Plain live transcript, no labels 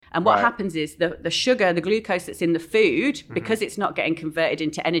And what happens is the sugar, the glucose that's in the food, because it's not getting converted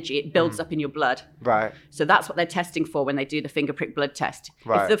into energy, it builds up in your blood. Right. So that's what they're testing for when they do the finger prick blood test.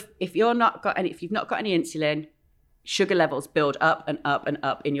 Right. If you've not got any insulin, sugar levels build up and up and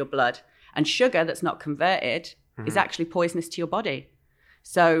up in your blood. And sugar that's not converted is actually poisonous to your body.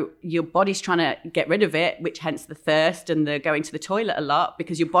 So your body's trying to get rid of it, which hence the thirst and the going to the toilet a lot,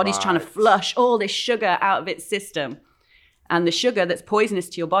 because your body's trying to flush all this sugar out of its system. And the sugar that's poisonous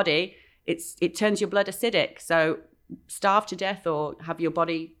to your body, it turns your blood acidic. So starve to death or have your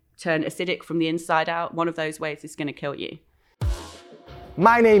body turn acidic from the inside out. One of those ways is going to kill you.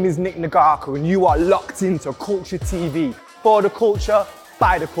 My name is Nick Nagaka and you are locked into Culture TV. For the culture,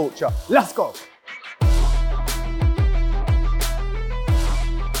 by the culture. Let's go.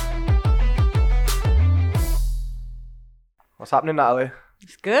 What's happening, Natalie?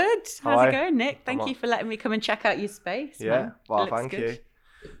 It's good. How's Hi. it going, Nick? Thank you for letting me come and check out your space. Yeah, man. well, It looks thank good.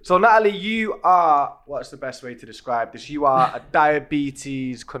 you. So, Natalie, you are, what's the best way to describe this? You are a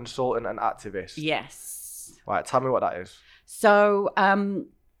diabetes consultant and activist. Yes. Right, tell me what that is. So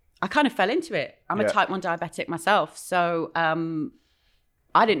I kind of fell into it. I'm a Yeah. type 1 diabetic myself. So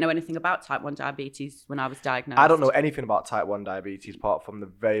I didn't know anything about type 1 diabetes when I was diagnosed. I don't know anything about type 1 diabetes apart from the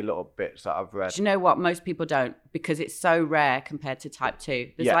very little bits that I've read. Do you know what? Most people don't, because it's so rare compared to type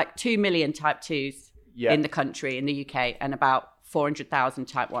 2. There's like 2 million type 2s in the country, in the UK, and about 400,000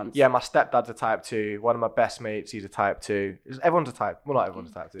 type 1s. Yeah, my stepdad's a type 2. One of my best mates, he's a type 2. Everyone's a type, well, not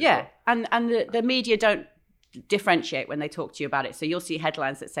everyone's a type 2. Yeah, and the media don't differentiate when they talk to you about it. So you'll see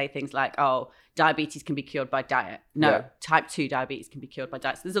headlines that say things like, oh, diabetes can be cured by diet. No, type 2 diabetes can be cured by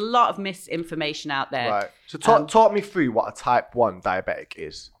diet. So there's a lot of misinformation out there. Right. So talk me through what a type 1 diabetic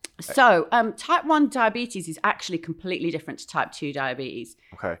is. So type 1 diabetes is actually completely different to type 2 diabetes.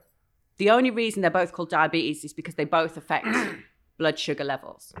 Okay. The only reason they're both called diabetes is because they both affect blood sugar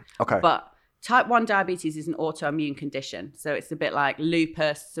levels. Okay. But type 1 diabetes is an autoimmune condition. So it's a bit like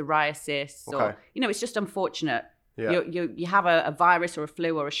lupus, psoriasis, or, it's just unfortunate. Yeah. You have a virus or a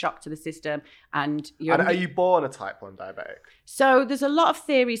flu or a shock to the system, and are you born a type 1 diabetic? So there's a lot of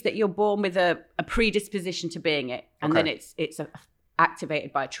theories that you're born with a predisposition to being it, and then it's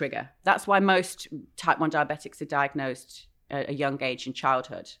activated by a trigger. That's why most type 1 diabetics are diagnosed at a young age in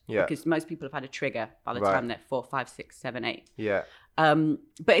childhood. Yeah. Because most people have had a trigger by the time they're 4, 5, 6, 7, 8. Yeah.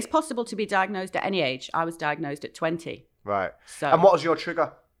 But it's possible to be diagnosed at any age. I was diagnosed at 20. Right. So, and what was your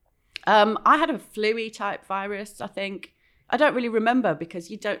trigger? I had a flu-y type virus, I think. I don't really remember because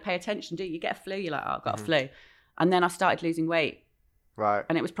you don't pay attention, do you? You get a flu, you're like, oh, I've got a flu. And then I started losing weight. Right.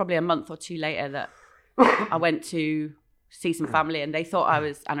 And it was probably a month or two later that I went to see some family and they thought I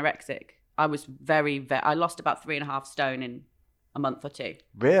was anorexic. I was I lost about 3.5 stone in a month or two.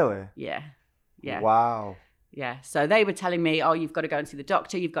 Really? Yeah. Yeah. Wow. Yeah. So they were telling me, oh, you've got to go and see the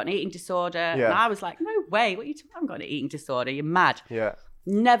doctor. You've got an eating disorder. Yeah. And I was like, no way. What are you talking? I haven't got an eating disorder. You're mad. Yeah.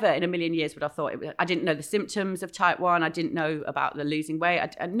 Never in a million years would I thought it was. I didn't know the symptoms of type 1. I didn't know about the losing weight.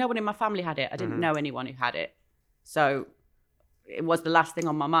 No one in my family had it. I didn't know anyone who had it. So it was the last thing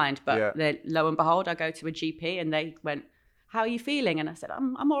on my mind. But then, lo and behold, I go to a GP and they went, how are you feeling? And I said,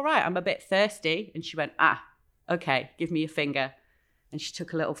 I'm all right. I'm a bit thirsty. And she went, okay, give me your finger. And she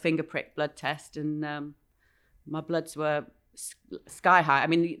took a little finger prick blood test and my bloods were sky high. I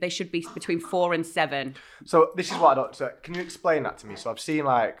mean, they should be between 4 and 7. So this is what I don't... So can you explain that to me? So I've seen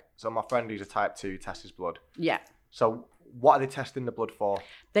my friend who's a type 2 test his blood. Yeah. So what are they testing the blood for?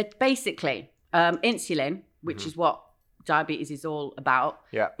 They're basically insulin, which is what diabetes is all about.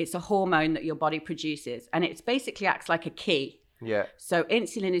 Yeah. It's a hormone that your body produces and it basically acts like a key. Yeah. So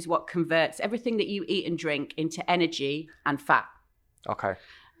insulin is what converts everything that you eat and drink into energy and fat. Okay.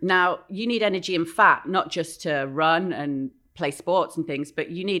 Now, you need energy and fat, not just to run and play sports and things,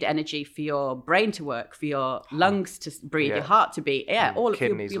 but you need energy for your brain to work, for your lungs to breathe, your heart to beat, all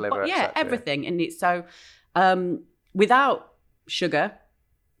kidneys, of your liver, yeah, etc. everything. And it's so without sugar,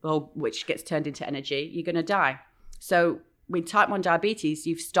 which gets turned into energy, you're going to die. So with type 1 diabetes,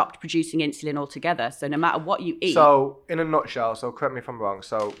 you've stopped producing insulin altogether. So no matter what you eat. So in a nutshell, so correct me if I'm wrong.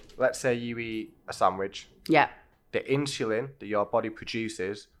 So let's say you eat a sandwich. Yeah. The insulin that your body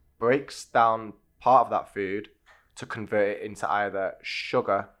produces breaks down part of that food to convert it into either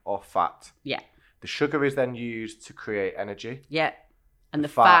sugar or fat. Yeah. The sugar is then used to create energy. Yeah. And the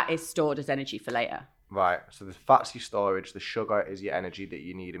fat is stored as energy for later. Right. So the fat's your storage, the sugar is your energy that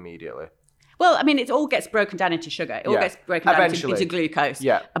you need immediately. Well, I mean, it all gets broken down into sugar. It all gets broken down into glucose.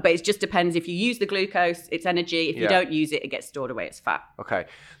 Yeah. But it just depends. If you use the glucose, it's energy. If you don't use it, it gets stored away as fat. Okay.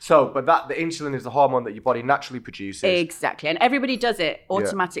 So, but the insulin is the hormone that your body naturally produces. Exactly. And everybody does it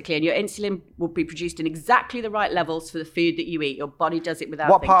automatically. And your insulin will be produced in exactly the right levels for the food that you eat. Your body does it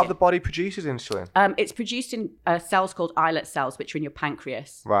without What thinking. part of the body produces insulin? It's produced in cells called islet cells, which are in your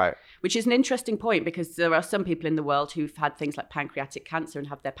pancreas. Right. Which is an interesting point because there are some people in the world who've had things like pancreatic cancer and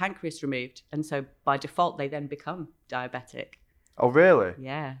have their pancreas removed. And so by default, they then become diabetic. Oh, really?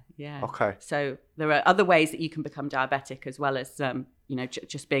 Yeah. Okay. So there are other ways that you can become diabetic as well as,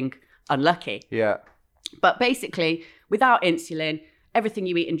 just being unlucky. Yeah. But basically, without insulin, everything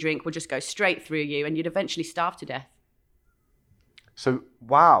you eat and drink will just go straight through you and you'd eventually starve to death. So,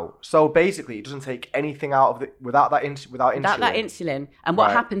 wow. So basically, it doesn't take anything out of without insulin. Without that insulin. And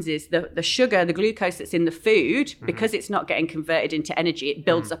what happens is the sugar, the glucose that's in the food, because it's not getting converted into energy, it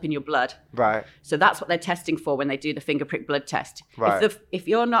builds up in your blood. Right. So that's what they're testing for when they do the finger prick blood test. Right. If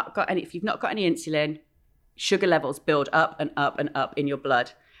you've not got any insulin, sugar levels build up and up and up in your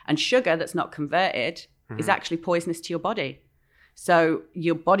blood. And sugar that's not converted is actually poisonous to your body. So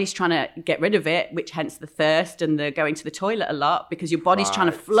your body's trying to get rid of it, which hence the thirst and the going to the toilet a lot, because your body's trying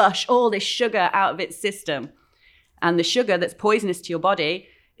to flush all this sugar out of its system. And the sugar that's poisonous to your body,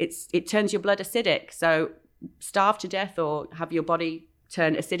 it turns your blood acidic. So starve to death or have your body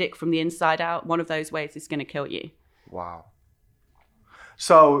turn acidic from the inside out. One of those ways is going to kill you. Wow.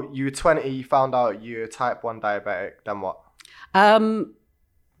 So you were 20, you found out you're type 1 diabetic, then what?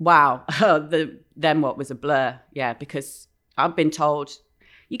 Wow. Then what was a blur. Yeah, because I've been told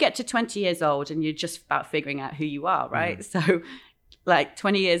you get to 20 years old and you're just about figuring out who you are, right? So like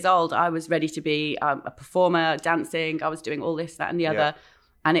 20 years old, I was ready to be a performer, dancing. I was doing all this, that, and the other.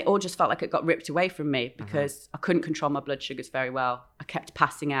 And it all just felt like it got ripped away from me because I couldn't control my blood sugars very well. I kept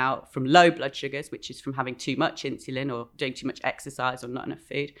passing out from low blood sugars, which is from having too much insulin or doing too much exercise or not enough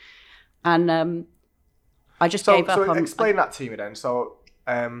food. And I just gave up. So explain that to me then. So...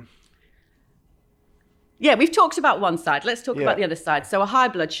 Yeah, we've talked about one side. Let's talk about the other side. So a high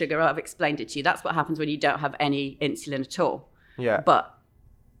blood sugar, I've explained it to you. That's what happens when you don't have any insulin at all. Yeah. But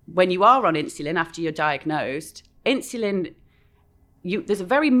when you are on insulin after you're diagnosed, insulin, there's a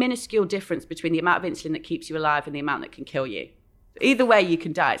very minuscule difference between the amount of insulin that keeps you alive and the amount that can kill you. Either way, you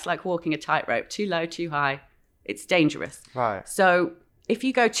can die. It's like walking a tightrope. Too low, too high. It's dangerous. Right. So if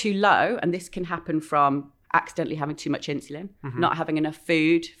you go too low, and this can happen from accidentally having too much insulin, not having enough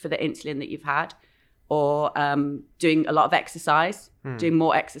food for the insulin that you've had, or doing a lot of exercise, doing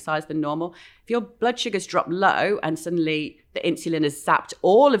more exercise than normal. If your blood sugars drop low and suddenly the insulin has sapped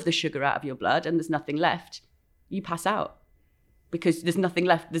all of the sugar out of your blood and there's nothing left, you pass out because there's nothing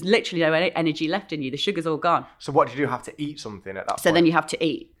left. There's literally no energy left in you. The sugar's all gone. So what did you do? Have to eat something at that point? So then you have to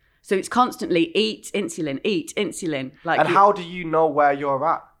eat. So it's constantly eat insulin. And how do you know where you're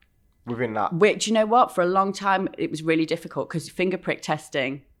at within that? Which, you know what? For a long time, it was really difficult because finger prick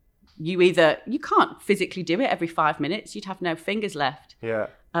testing, you can't physically do it every 5 minutes. You'd have no fingers left. Yeah.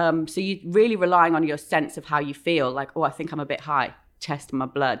 So you're really relying on your sense of how you feel. Like, I think I'm a bit high. Test my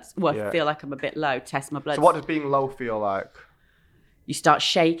bloods. I feel like I'm a bit low. Test my bloods. So what does being low feel like? You start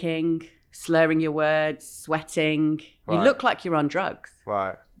shaking, slurring your words, sweating. Right. You look like you're on drugs.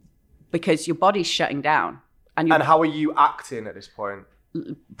 Right. Because your body's shutting down. And how are you acting at this point?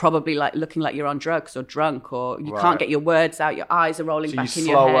 Probably like looking like you're on drugs or drunk, or you can't get your words out. Your eyes are rolling back in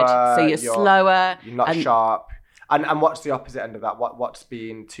your head. So you're slower. You're not sharp. And what's the opposite end of that? What's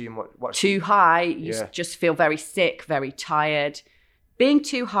being too much? Too high. You just feel very sick, very tired. Being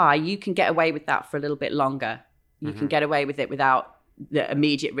too high, you can get away with that for a little bit longer. You can get away with it without the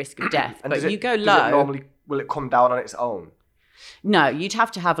immediate risk of death. But you go low. Will it come down on its own? No, you'd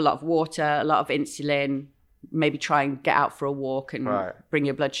have to have a lot of water, a lot of insulin, maybe try and get out for a walk and bring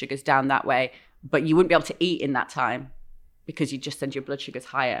your blood sugars down that way. But you wouldn't be able to eat in that time because you just send your blood sugars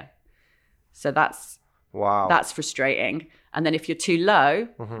higher. So that's frustrating. And then if you're too low,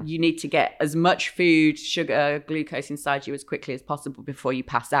 you need to get as much food, sugar, glucose inside you as quickly as possible before you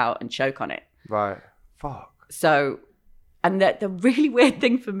pass out and choke on it. Right. Fuck. So, and the really weird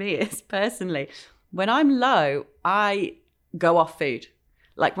thing for me is personally, when I'm low, I go off food.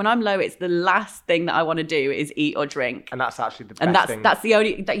 Like when I'm low, it's the last thing that I want to do is eat or drink. And that's actually the best thing. And that's the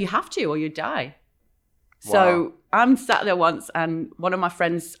only, that you have to or you die. Wow. So I'm sat there once and one of my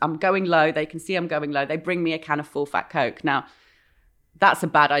friends, I'm going low. They can see I'm going low. They bring me a can of full fat Coke. Now, that's a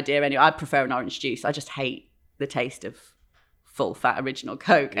bad idea anyway. I prefer an orange juice. I just hate the taste of full fat original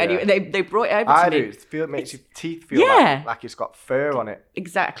Coke. Yeah. Anyway, they brought it over to I me. do. It makes your teeth feel Yeah. like it's got fur on it.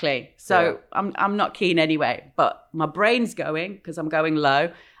 Exactly. So I'm not keen anyway, but my brain's going because I'm going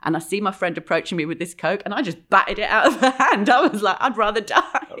low, and I see my friend approaching me with this Coke, and I just batted it out of her hand. I was like, I'd rather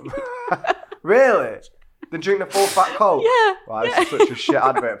die. Really? Than drink the full fat Coke? Yeah. Wow, this is such a shit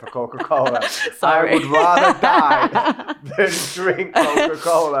advert for Coca-Cola. Sorry. I would rather die than drink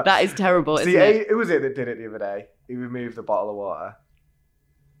Coca-Cola. That is terrible, See, isn't it? who was it that did it the other day? He removed the bottle of water.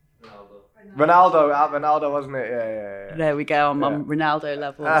 Ronaldo, wasn't it? Yeah. There we go. I'm on Ronaldo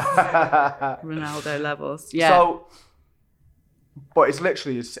levels. Ronaldo levels. Yeah. So, but it's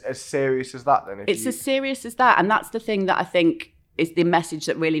literally as serious as that then? It's as serious as that. And that's the thing that I think is the message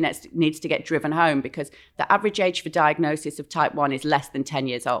that really needs to get driven home, because the average age for diagnosis of type 1 is less than 10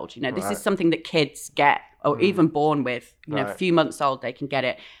 years old. You know, this is something that kids get, or even born with. You know, a few months old, they can get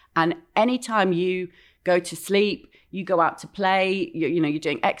it. And anytime you go to sleep, you go out to play, you know, you're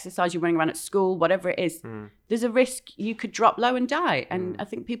doing exercise, you're running around at school, whatever it is, there's a risk you could drop low and die. And I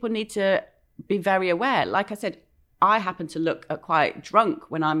think people need to be very aware. Like I said, I happen to look quite drunk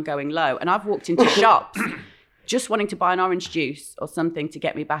when I'm going low, and I've walked into shops just wanting to buy an orange juice or something to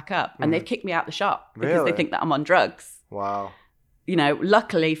get me back up, and they've kicked me out the shop because they think that I'm on drugs. Wow. You know,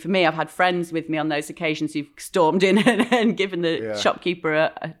 luckily for me, I've had friends with me on those occasions who've stormed in and given the shopkeeper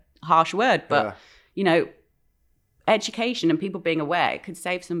a harsh word. But, you know, education and people being aware, it could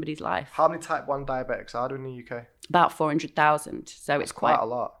save somebody's life. How many type 1 diabetics are there in the UK? About 400,000. So it's quite a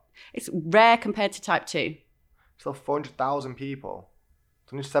lot. It's rare compared to type 2. Still 400,000 people.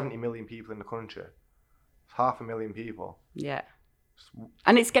 There's only 70 million people in the country. It's 500,000 people. Yeah.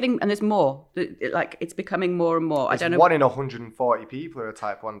 And it's getting, and there's more. Like, it's becoming more and more. It's I don't know. 1 in 140 people are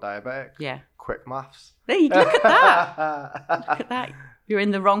type 1 diabetic. Yeah. Quick maths. There you go. Look at that. Look at that. You're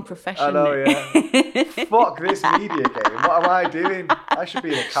in the wrong profession. I know, yeah. Fuck this media game. What am I doing? I should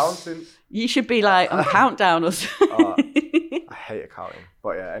be an accountant. You should be like on Countdown or something. I hate accounting.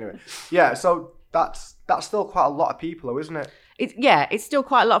 But yeah, anyway. Yeah, so that's still quite a lot of people though, isn't it? It's still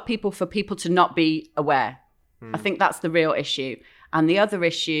quite a lot of people for people to not be aware. I think that's the real issue. And the other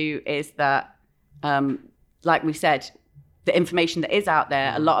issue is that, like we said, the information that is out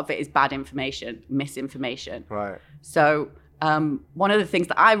there, a lot of it is bad information, misinformation. Right. So one of the things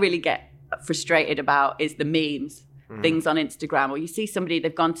that I really get frustrated about is the memes, things on Instagram, or you see somebody,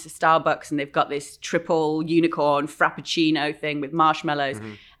 they've gone to Starbucks and they've got this triple unicorn frappuccino thing with marshmallows,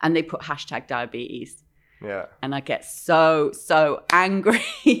 and they put hashtag diabetes. Yeah. And I get so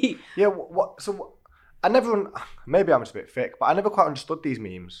angry. Yeah, I never, maybe I'm just a bit thick, but I never quite understood these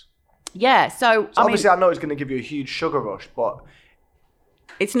memes. Yeah, so obviously I know it's going to give you a huge sugar rush, but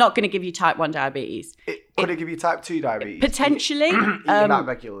it's not going to give you type 1 diabetes. Could it give you type 2 diabetes? Potentially. Eating that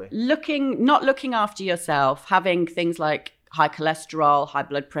regularly. Not looking after yourself, having things like high cholesterol, high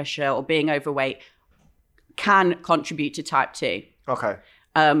blood pressure, or being overweight can contribute to type 2. Okay.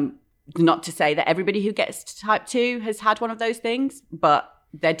 Not to say that everybody who gets to type 2 has had one of those things, but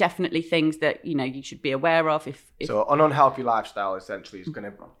they're definitely things that, you know, you should be aware of. If so an unhealthy lifestyle essentially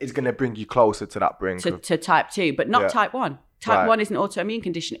is gonna bring you closer to that brink to type 2, but not type 1. Type 1 is an autoimmune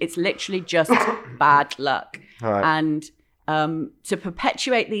condition. It's literally just bad luck. Right. And to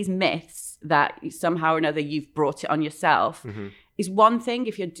perpetuate these myths that somehow or another you've brought it on yourself is one thing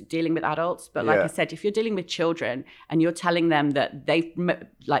if you're dealing with adults. But like I said, if you're dealing with children and you're telling them that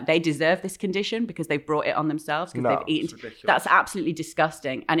they deserve this condition because they've brought it on themselves because they've eaten, that's absolutely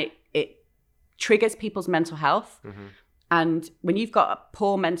disgusting. And it triggers people's mental health. And when you've got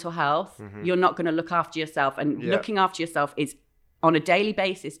poor mental health, you're not going to look after yourself. And looking after yourself is on a daily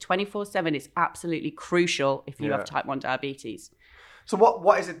basis, 24/7, is absolutely crucial if you have type 1 diabetes. So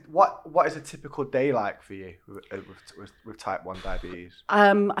what is it? What is a typical day like for you with type 1 diabetes?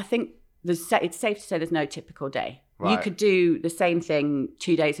 I think it's safe to say there's no typical day. Right. You could do the same thing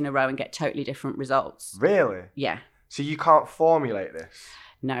 2 days in a row and get totally different results. Really? Yeah. So you can't formulate this?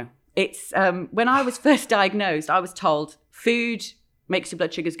 No. It's when I was first diagnosed, I was told food makes your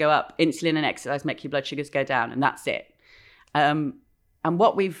blood sugars go up, insulin and exercise make your blood sugars go down, and that's it. And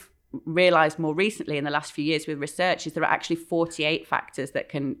what we've realized more recently in the last few years with research is there are actually 48 factors that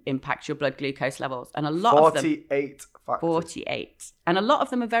can impact your blood glucose levels, and a lot of them 48 factors. 48, and a lot of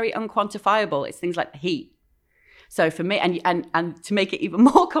them are very unquantifiable. It's things like the heat. So for me, and to make it even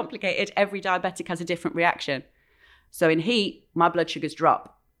more complicated, every diabetic has a different reaction. So in heat, my blood sugars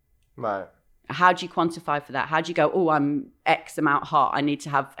drop. Right. How do you quantify for that? How do you go, oh, I'm X amount hot, I need to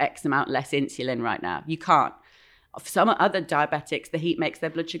have X amount less insulin right now? You can't. For some other diabetics, the heat makes their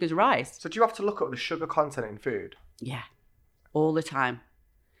blood sugars rise. So do you have to look at the sugar content in food? Yeah, all the time.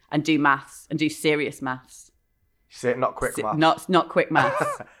 And do maths, and do serious maths. Say it, not quick maths. Not quick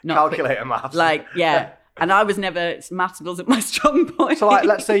maths. Not Calculator maths. Like, yeah. And I was never, maths wasn't my strong point. So like,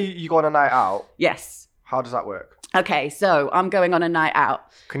 let's say you go on a night out. Yes. How does that work? Okay, so I'm going on a night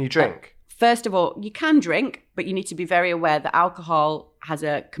out. Can you drink? First of all, you can drink, but you need to be very aware that alcohol has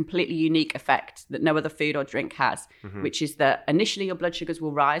a completely unique effect that no other food or drink has, which is that initially your blood sugars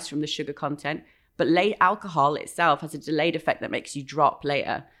will rise from the sugar content, but late alcohol itself has a delayed effect that makes you drop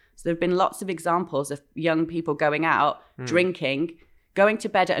later. So there have been lots of examples of young people going out, drinking, going to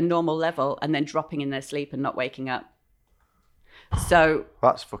bed at a normal level, and then dropping in their sleep and not waking up. So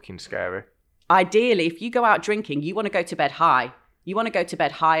That's fucking scary. ideally, if you go out drinking, you want to go to bed high. You want to go to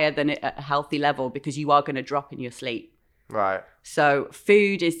bed higher than at a healthy level because you are going to drop in your sleep. Right. So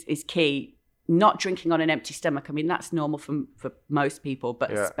food is key. Not drinking on an empty stomach. I mean, that's normal for most people,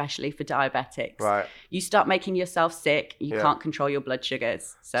 but especially for diabetics. Right. You start making yourself sick. You Yeah. can't control your blood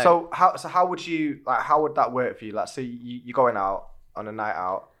sugars. So how would you like? How would that work for you? Let's say you're going out on a night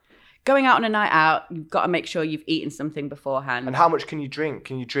out. Going out on a night out, you've got to make sure you've eaten something beforehand. And how much can you drink?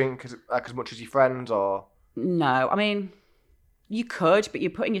 Can you drink as much as your friends or? No, I mean, you could, but you're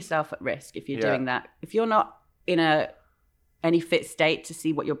putting yourself at risk if you're doing that. If you're not in any fit state to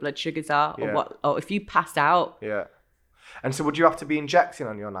see what your blood sugars are, or if you pass out. Yeah. And so would you have to be injecting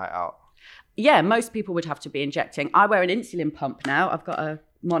on your night out? Yeah, most people would have to be injecting. I wear an insulin pump now. I've got a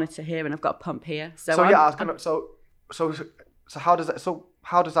monitor here and I've got a pump here. So how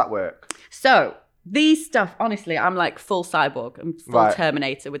does that work? So these stuff, honestly, I'm like full cyborg. I'm full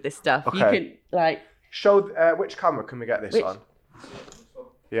Terminator with this stuff. Okay. You can like show which camera can we get this on?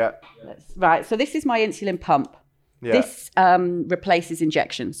 Yeah. Right. So this is my insulin pump. Yeah. This replaces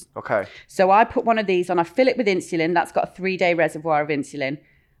injections. Okay. So I put one of these on. I fill it with insulin. That's got a 3-day reservoir of insulin.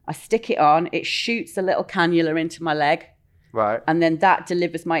 I stick it on. It shoots a little cannula into my leg. Right. And then that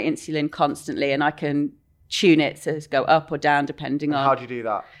delivers my insulin constantly, and I can tune it to go up or down depending on. How do you do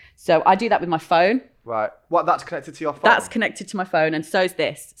that? So I do that with my phone. Right. What? That's connected to your phone? That's connected to my phone, and so's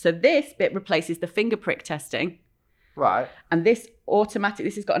this. So this bit replaces the finger prick testing. Right. And this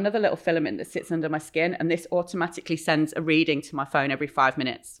has got another little filament that sits under my skin, and this automatically sends a reading to my phone every 5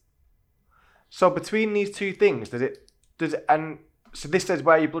 minutes. So between these two things, so this says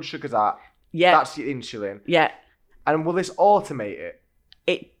where your blood sugars are. Yeah. That's your insulin. Yeah. And will this automate it?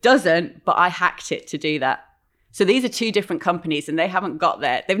 It doesn't, but I hacked it to do that. So these are two different companies and they haven't got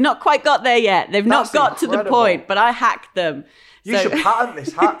there. They've not quite got there yet. They've not got to the point, but I hacked them. You should patent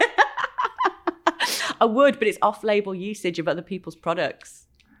this hack. I would, but it's off-label usage of other people's products.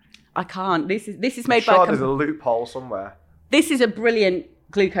 I can't. This is made by. I'm sure there's a loophole somewhere. This is a brilliant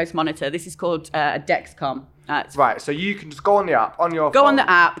glucose monitor. This is called a Dexcom. Right, so you can just go on the app on your phone. Go on the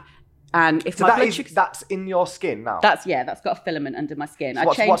app, and if so my blood sugar, that's in your skin now. that's got a filament under my skin.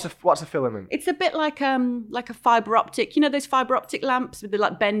 So what's a filament? It's a bit like a fiber optic. You know those fiber optic lamps with the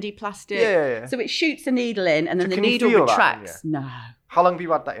like bendy plastic. Yeah. So it shoots a needle in, and then the can you needle feel that, retracts. No. How long have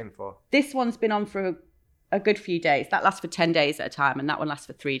you had that in for? This one's been on for a good few days. That lasts for 10 days at a time, and that one lasts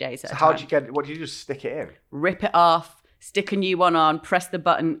for 3 days at a time. How do you get it? What do you just stick it in? Rip it off, stick a new one on, press the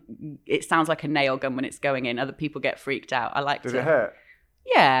button. It sounds like a nail gun when it's going in. Other people get freaked out. Does it hurt?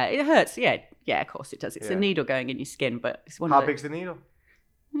 Yeah, it hurts. Yeah, of course it does. It's a needle going in your skin, but it's one. How big's the needle?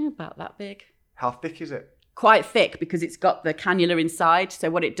 About that big. How thick is it? Quite thick because it's got the cannula inside. So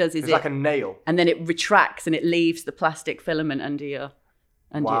what it does is it's like a nail, and then it retracts and it leaves the plastic filament under your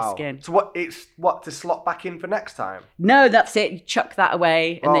skin. So what to slot back in for next time? No, that's it. You chuck that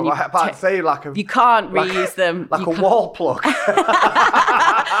away, and then you. You can't reuse them. Like a wall plug.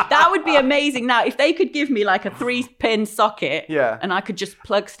 That would be amazing. Now, if they could give me like a 3-pin socket, and I could just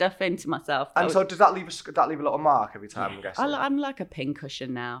plug stuff into myself. And so does that leave a little mark every time? I'm guessing. I'm like a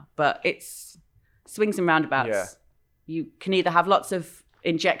pincushion now, but it's swings and roundabouts. Yeah. You can either have lots of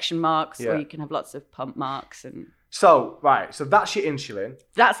injection marks, or you can have lots of pump marks and. So that's your insulin.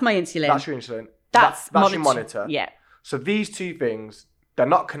 That's my insulin. That's your insulin. That's your monitor. Yeah. So these two things, they're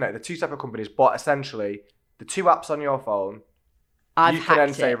not connected. They're two separate companies, but essentially the two apps on your phone, you can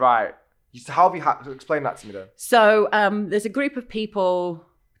then say, right, how have you hacked? Explain that to me then. So there's a group of people,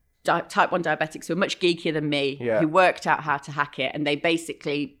 type 1 diabetics, who are much geekier than me, who worked out how to hack it, and they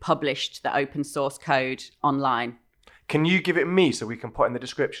basically published the open source code online. Can you give it me so we can put in the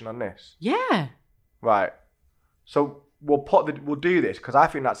description on this? Yeah. Right. So we'll do this because I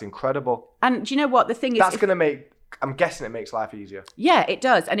think that's incredible. And do you know what the thing is? That's going to make. I'm guessing it makes life easier. Yeah, it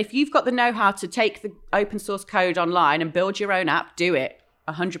does. And if you've got the know-how to take the open source code online and build your own app, do it.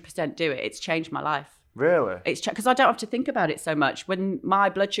 100% do it. It's changed my life. Really? It's because I don't have to think about it so much. When my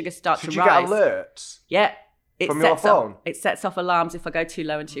blood sugar starts to rise. Did you get alerts? Yeah. From your phone? It sets off alarms if I go too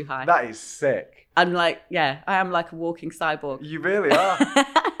low and too high. That is sick. I'm like, I am like a walking cyborg. You really are.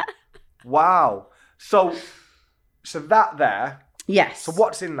 Wow. So that there. Yes. So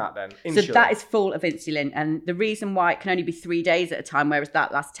what's in that then? Insulin. So that is full of insulin. And the reason why it can only be 3 days at a time, whereas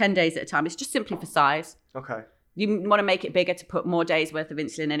that lasts 10 days at a time, is just simply for size. Okay. You want to make it bigger to put more days worth of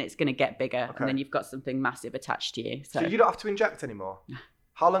insulin in, it's going to get bigger. Okay. And then you've got something massive attached to you. So you don't have to inject anymore?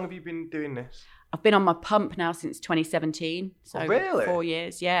 How long have you been doing this? I've been on my pump now since 2017. So really? 4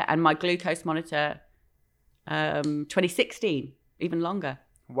 years, yeah. And my glucose monitor, 2016, even longer.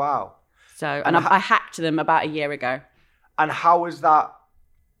 Wow. So, and I hacked them about a year ago. And how has that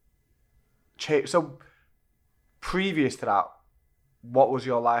changed? So previous to that, what was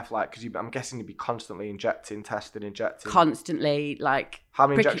your life like? Because I'm guessing you'd be constantly injecting. Constantly, like... How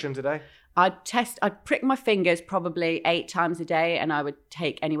many injections a day? I'd prick my fingers probably 8 times a day, and I would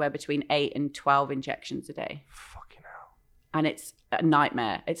take anywhere between 8 and 12 injections a day. Fucking hell. And it's a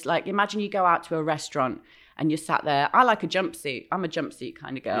nightmare. It's like, imagine you go out to a restaurant and you're sat there. I like a jumpsuit. I'm a jumpsuit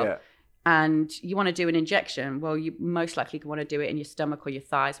kind of girl. Yeah. And you want to do an injection, well, you most likely want to do it in your stomach or your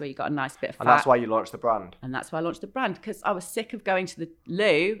thighs where you've got a nice bit of fat. And that's why you launched the brand. And that's why I launched the brand, because I was sick of going to the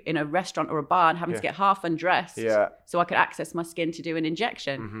loo in a restaurant or a bar and having to get half undressed so I could access my skin to do an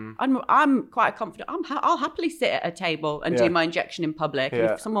injection. Mm-hmm. I'm quite confident. I'll happily sit at a table and do my injection in public. And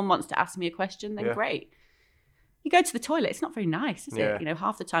if someone wants to ask me a question, then great. You go to the toilet, it's not very nice, is it? You know,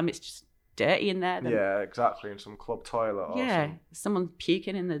 half the time it's just dirty in there. Yeah, exactly. In some club toilet or someone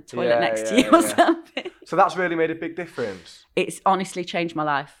puking in the toilet next to you or something. So that's really made a big difference. It's honestly changed my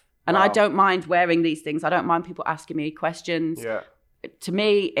life. And I don't mind wearing these things. I don't mind people asking me questions. Yeah. To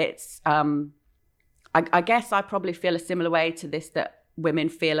me, it's, I guess I probably feel a similar way to this that women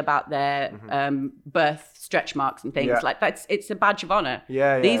feel about their birth stretch marks and things. Yeah. Like it's a badge of honor.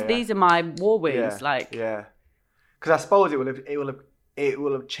 These are my war wounds. Yeah. Because I suppose it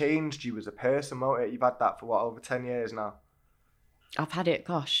will have changed you as a person, won't it? You've had that for over 10 years now? I've had it,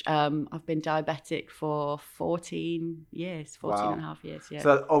 I've been diabetic for 14 years, 14 and a half years, yeah.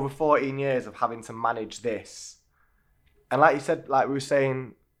 So over 14 years of having to manage this. And like you said, like we were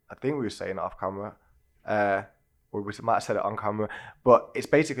saying, I think we were saying it off camera, or we might have said it on camera, but it's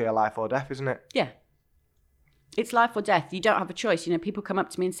basically a life or death, isn't it? Yeah. It's life or death. You don't have a choice. You know, people come up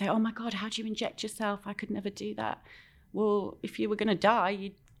to me and say, oh my God, how do you inject yourself? I could never do that. Well, if you were going to die,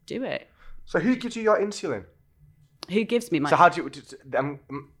 you'd do it. So who gives you your insulin? Who gives me my... So how do you...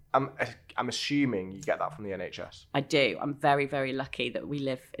 I'm assuming you get that from the NHS. I do. I'm very, very lucky that we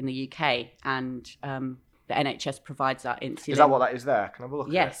live in the UK and the NHS provides that insulin. Is that what that is there? Can I have a look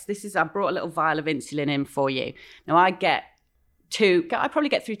at it? Yes. This is... I brought a little vial of insulin in for you. Now, I probably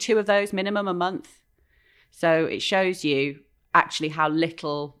get through 2 of those minimum a month. So it shows you actually how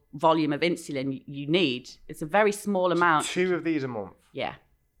little volume of insulin you need. It's a very small amount. 2 of these a month? Yeah.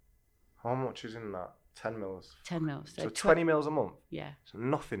 How much is in that? 10 mils? 10 mils. So 20 mils a month? Yeah. So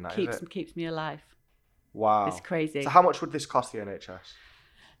nothing, that keeps, is it? Keeps me alive. Wow. It's crazy. So how much would this cost the NHS?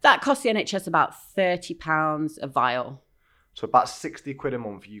 That costs the NHS about £30 a vial. So about 60 quid a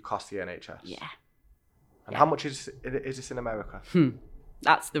month you cost the NHS? Yeah. And how much is this in America?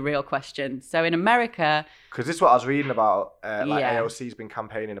 That's the real question. So in America... Because this is what I was reading about. AOC's been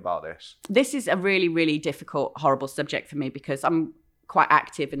campaigning about this. This is a really, really difficult, horrible subject for me because I'm quite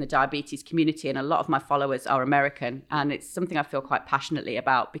active in the diabetes community and a lot of my followers are American. And it's something I feel quite passionately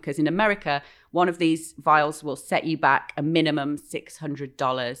about because in America, one of these vials will set you back a minimum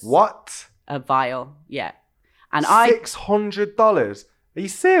 $600. What? A vial, yeah. And $600? Are you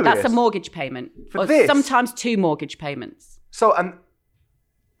serious? That's a mortgage payment. For this? Sometimes 2 mortgage payments. So,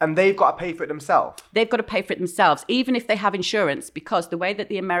 and they've got to pay for it themselves? They've got to pay for it themselves, even if they have insurance, because the way that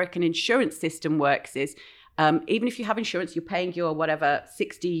the American insurance system works is even if you have insurance, you're paying your whatever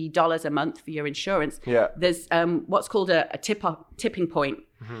 $60 a month for your insurance. Yeah. There's what's called a tipping point.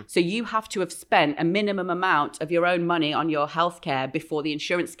 Mm-hmm. So you have to have spent a minimum amount of your own money on your healthcare before the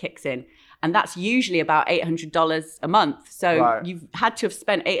insurance kicks in. And that's usually about $800 a month. So you've had to have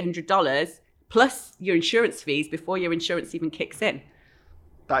spent $800 plus your insurance fees before your insurance even kicks in.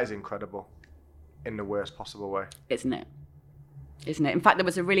 That is incredible in the worst possible way. Isn't it? In fact, there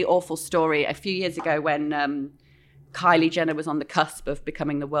was a really awful story a few years ago when Kylie Jenner was on the cusp of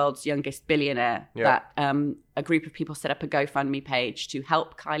becoming the world's youngest billionaire. Yeah. That a group of people set up a GoFundMe page to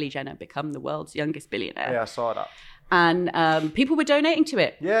help Kylie Jenner become the world's youngest billionaire. Yeah, I saw that. And people were donating to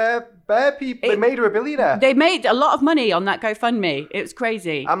it. Yeah, bare people. They made her a billionaire. They made a lot of money on that GoFundMe. It was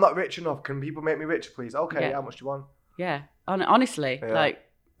crazy. I'm not rich enough. Can people make me richer, please? Okay, how much do you want? Yeah, honestly,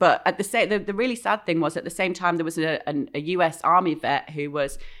 But at the really sad thing was at the same time there was a US Army vet who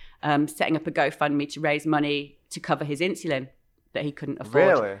was setting up a GoFundMe to raise money to cover his insulin that he couldn't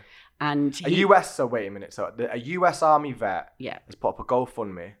afford. Really? And wait a minute. So a US Army vet has put up a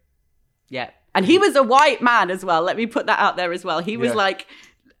GoFundMe. Yeah. And he was a white man as well. Let me put that out there as well. He was like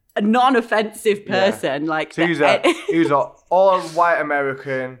a non-offensive person. Like so he was a all-white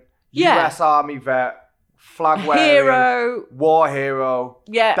American, US Army vet, flag wearing, hero, war hero,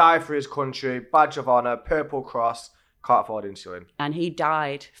 died for his country, badge of honor, Purple Cross, can't afford insulin. And he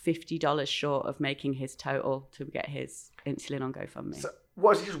died $50 short of making his total to get his insulin on GoFundMe. So,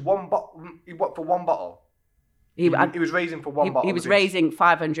 what is it, just one bottle? What, for one bottle? He was raising for one bottle. He was raising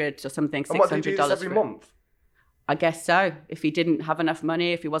 $500 or something, $600. And what did he do this every month? I guess so. If he didn't have enough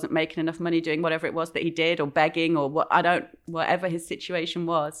money, if he wasn't making enough money doing whatever it was that he did, or begging, or whatever his situation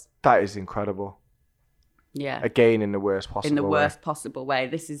was. That is incredible. Yeah. Again, in the worst possible way. In the worst possible way.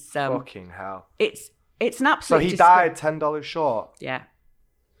 This is fucking hell. It's an absolute. So he died $10 short. Yeah.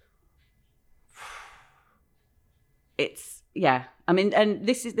 I mean, and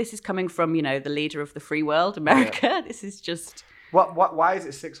this is coming from, you know, the leader of the free world, America. Yeah. This is just. Why is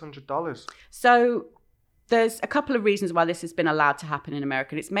it $600? So there's a couple of reasons why this has been allowed to happen in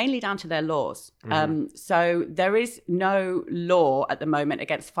America. It's mainly down to their laws. Mm-hmm. So there is no law at the moment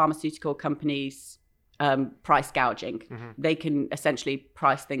against pharmaceutical companies price gouging. Mm-hmm. They can essentially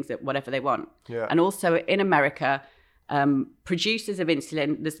price things at whatever they want. Yeah. And also in America, producers of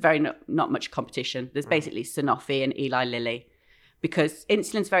insulin, there's not much competition. There's basically Sanofi and Eli Lilly, because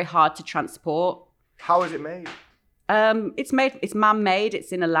insulin's very hard to transport. How is it made? It's man-made.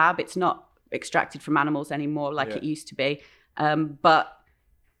 It's in a lab. It's not extracted from animals anymore like it used to be. But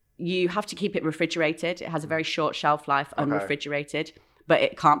you have to keep it refrigerated. It has a very short shelf life, unrefrigerated. But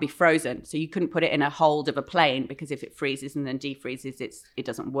it can't be frozen. So you couldn't put it in a hold of a plane, because if it freezes and then defreezes, it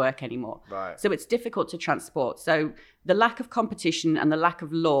doesn't work anymore. Right. So it's difficult to transport. So the lack of competition and the lack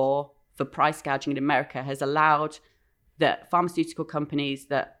of law for price gouging in America has allowed the pharmaceutical companies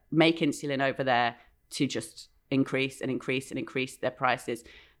that make insulin over there to just increase and increase and increase their prices.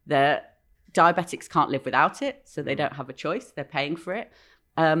 The diabetics can't live without it, so they don't have a choice. They're paying for it.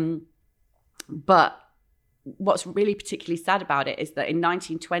 But what's really particularly sad about it is that in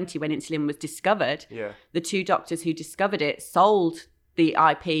 1920, when insulin was discovered, the two doctors who discovered it sold the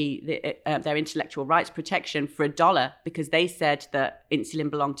IP, their intellectual rights protection, for $1, because they said that insulin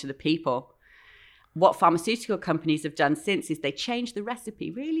belonged to the people. What pharmaceutical companies have done since is they changed the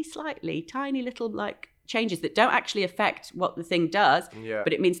recipe really slightly, tiny little like changes that don't actually affect what the thing does,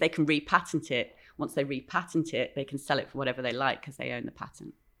 but it means they can repatent it. Once they repatent it, they can sell it for whatever they like because they own the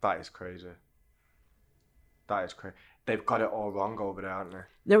patent. That is crazy. That is crazy. They've got it all wrong over there, haven't they?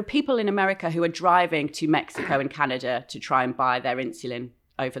 There are people in America who are driving to Mexico and Canada to try and buy their insulin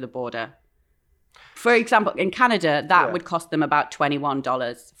over the border. For example, in Canada, that would cost them about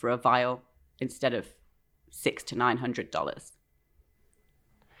 $21 for a vial instead of $600 to $900.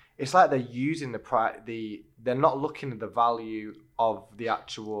 It's like they're using they're not looking at the value of the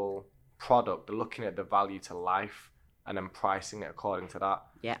actual product. They're looking at the value to life and then pricing it according to that.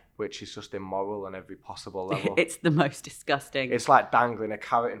 Yeah. Which is just immoral on every possible level. It's the most disgusting. It's like dangling a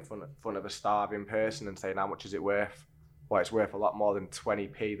carrot in front of a starving person and saying, how much is it worth? Well, it's worth a lot more than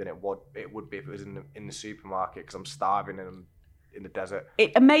 20p than it would be if it was in the supermarket, because I'm starving and I'm in the desert.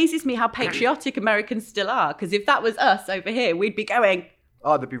 It amazes me how patriotic Americans still are, because if that was us over here, we'd be going...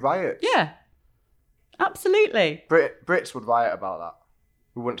 Oh, there'd be riots. Yeah, absolutely. Brits would riot about that.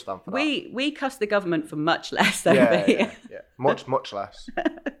 We wouldn't stand for that. We cuss the government for much less over here. Yeah. Much less.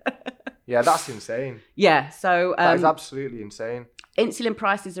 Yeah, that's insane. Yeah, so... that is absolutely insane. Insulin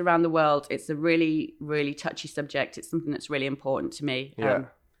prices around the world, it's a really, really touchy subject. It's something that's really important to me. Yeah.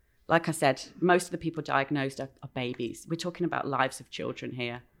 Like I said, most of the people diagnosed are babies. We're talking about lives of children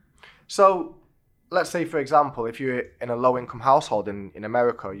here. So, let's say, for example, if you're in a low-income household in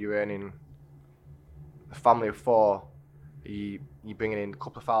America, you're earning a family of 4, you're bringing in a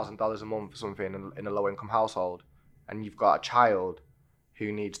couple of $1,000s a month or something in a low-income household, and you've got a child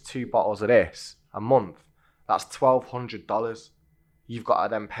who needs 2 bottles of this a month, that's $1,200 you've got to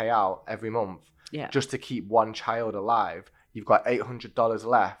then pay out every month just to keep one child alive. You've got $800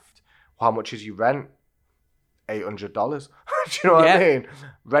 left. How much is your rent? $800. Do you know what I mean?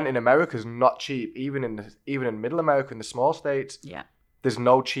 Rent in America is not cheap. Even in Middle America, in the small states, there's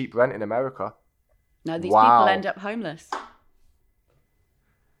no cheap rent in America. No, these people end up homeless.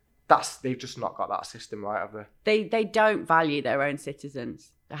 They've just not got that system right, have they? They don't value their own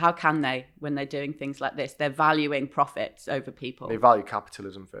citizens. How can they when they're doing things like this? They're valuing profits over people. They value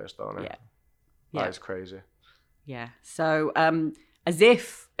capitalism first, don't they? Yeah. That is crazy. Yeah. So as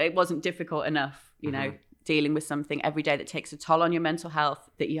if it wasn't difficult enough, you know, dealing with something every day that takes a toll on your mental health,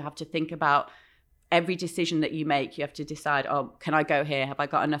 that you have to think about every decision that you make, you have to decide, oh, can I go here? Have I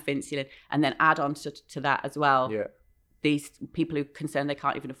got enough insulin? And then add on to that as well. Yeah. These people who are concerned they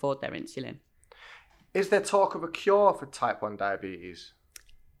can't even afford their insulin. Is there talk of a cure for type 1 diabetes?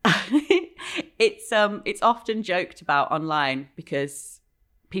 It's often joked about online because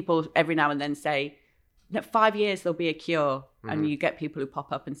people every now and then say that 5 years there'll be a cure, and you get people who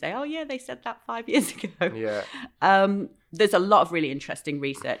pop up and say, oh yeah, they said that 5 years ago. Yeah. There's a lot of really interesting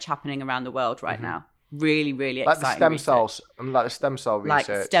research happening around the world right now. Really, really Like exciting. the stem cells, like the stem cell research.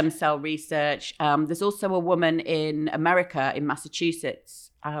 Like stem cell research. There's also a woman in America, in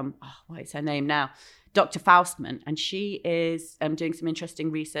Massachusetts. What is her name now? Dr. Faustman, and she is doing some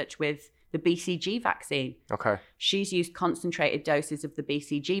interesting research with the BCG vaccine. Okay. She's used concentrated doses of the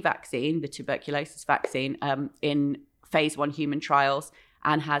BCG vaccine, the tuberculosis vaccine, in phase 1 human trials,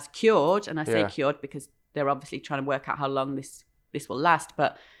 and has cured, and I say cured because they're obviously trying to work out how long this will last,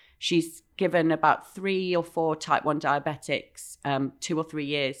 but she's given about 3 or 4 type 1 diabetics 2 or 3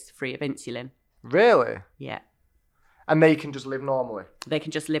 years free of insulin. Really? Yeah. And they can just live normally? They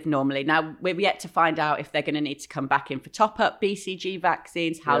can just live normally. Now, we're yet to find out if they're going to need to come back in for top-up BCG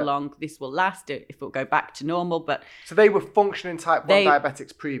vaccines, how long this will last, if it will go back to normal. But so they were functioning type 1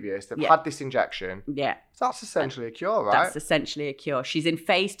 diabetics previous. They've had this injection. Yeah. So that's essentially a cure, right? That's essentially a cure. She's in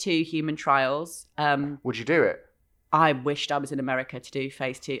phase 2 human trials. Would you do it? I wished I was in America to do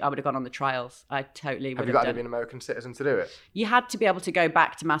phase 2. I would have gone on the trials. I totally would have. Have you got done. to be an American citizen to do it? You had to be able to go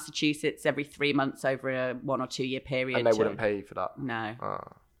back to Massachusetts every 3 months over a 1 or 2 year period. And they wouldn't pay you for that? No. Oh.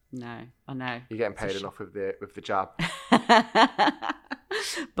 No, I know. You're getting paid enough with the jab.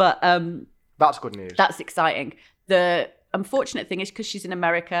 But that's good news. That's exciting. The unfortunate thing is because she's in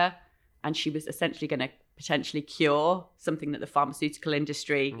America and she was essentially going to potentially cure something that the pharmaceutical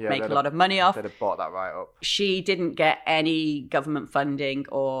industry make a lot of money off. They'd have bought that right up. She didn't get any government funding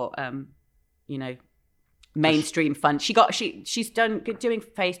or, mainstream fund. She's doing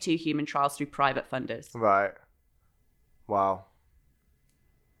phase 2 human trials through private funders. Right. Wow.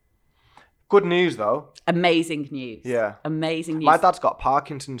 Good news though. Amazing news. Yeah. Amazing news. My dad's got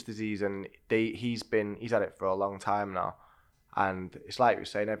Parkinson's disease, and he's had it for a long time now. And it's like you're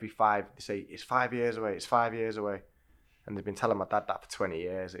saying, they say it's 5 years away, it's 5 years away. And they've been telling my dad that for 20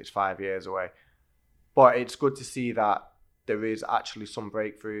 years, it's 5 years away. But it's good to see that there is actually some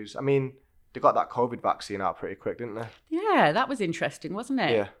breakthroughs. I mean, they got that COVID vaccine out pretty quick, didn't they? Yeah, that was interesting, wasn't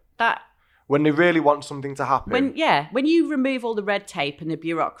it? Yeah. That when they really want something to happen. When you remove all the red tape and the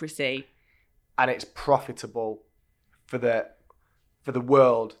bureaucracy. And it's profitable for the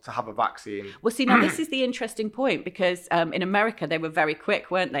world to have a vaccine. Well, see, now this is the interesting point, because in America, they were very quick,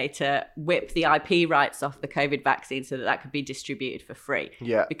 weren't they, to whip the IP rights off the COVID vaccine so that could be distributed for free.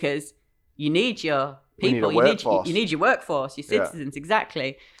 Yeah. Because you need your people, you need your workforce, your citizens,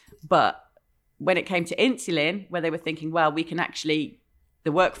 exactly. But when it came to insulin, where they were thinking, well, we can actually,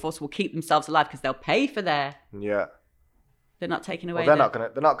 the workforce will keep themselves alive because they'll pay for their... Yeah. They're not taking away. Well,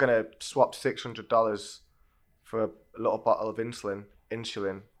 they're not gonna swap $600 for a little bottle of insulin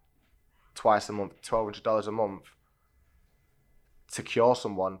twice a month, $1,200 a month to cure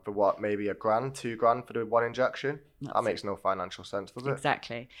someone for what, maybe $1,000, $2,000 for the one injection. That makes no financial sense, does it?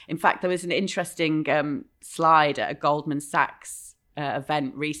 Exactly. In fact, there was an interesting slide at a Goldman Sachs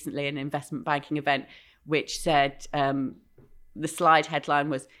event recently, an investment banking event, which said the slide headline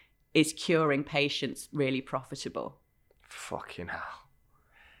was, "Is curing patients really profitable?" Fucking hell.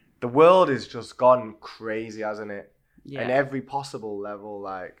 The world has just gone crazy, hasn't it? Yeah. In every possible level,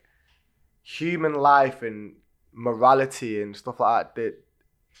 like human life and morality and stuff like that,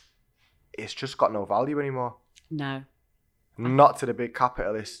 it's just got no value anymore. No. Not to the big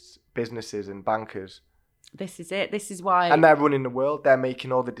capitalists, businesses and bankers. This is it. This is why... And they're running the world. They're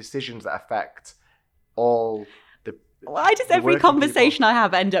making all the decisions that affect all the... Why does every conversation I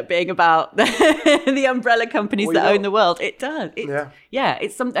have end up being about the umbrella companies that own the world? It does.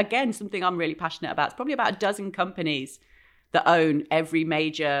 It's something I'm really passionate about. It's probably about a dozen companies that own every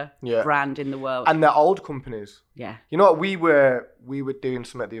major brand in the world. And they're old companies. Yeah. You know what? We were doing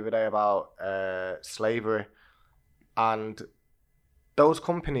something the other day about slavery. And those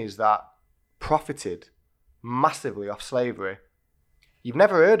companies that profited massively off slavery, you've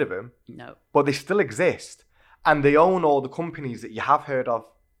never heard of them. No. But they still exist. And they own all the companies that you have heard of.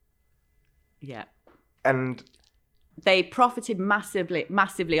 Yeah. And they profited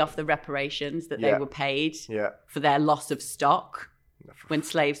massively off the reparations that they were paid for their loss of stock when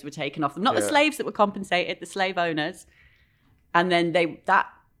slaves were taken off them. Not the slaves that were compensated, the slave owners. And then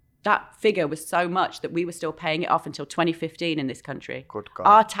that figure was so much that we were still paying it off until 2015 in this country. Good God.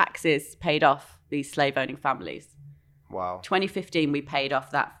 Our taxes paid off these slave owning families. Wow. 2015, we paid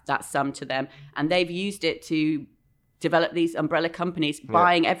off that sum to them, and they've used it to develop these umbrella companies,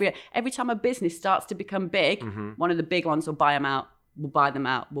 buying every time a business starts to become big, one of the big ones will buy them out, will buy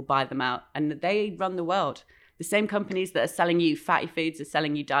them out, and they run the world. The same companies that are selling you fatty foods are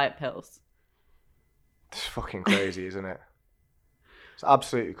selling you diet pills. It's fucking crazy, isn't it? It's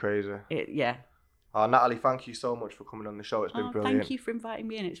absolutely crazy. Yeah. Oh, Natalie, thank you so much for coming on the show. It's been brilliant. Thank you for inviting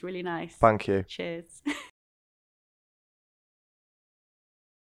me in. It's really nice. Thank you. Cheers.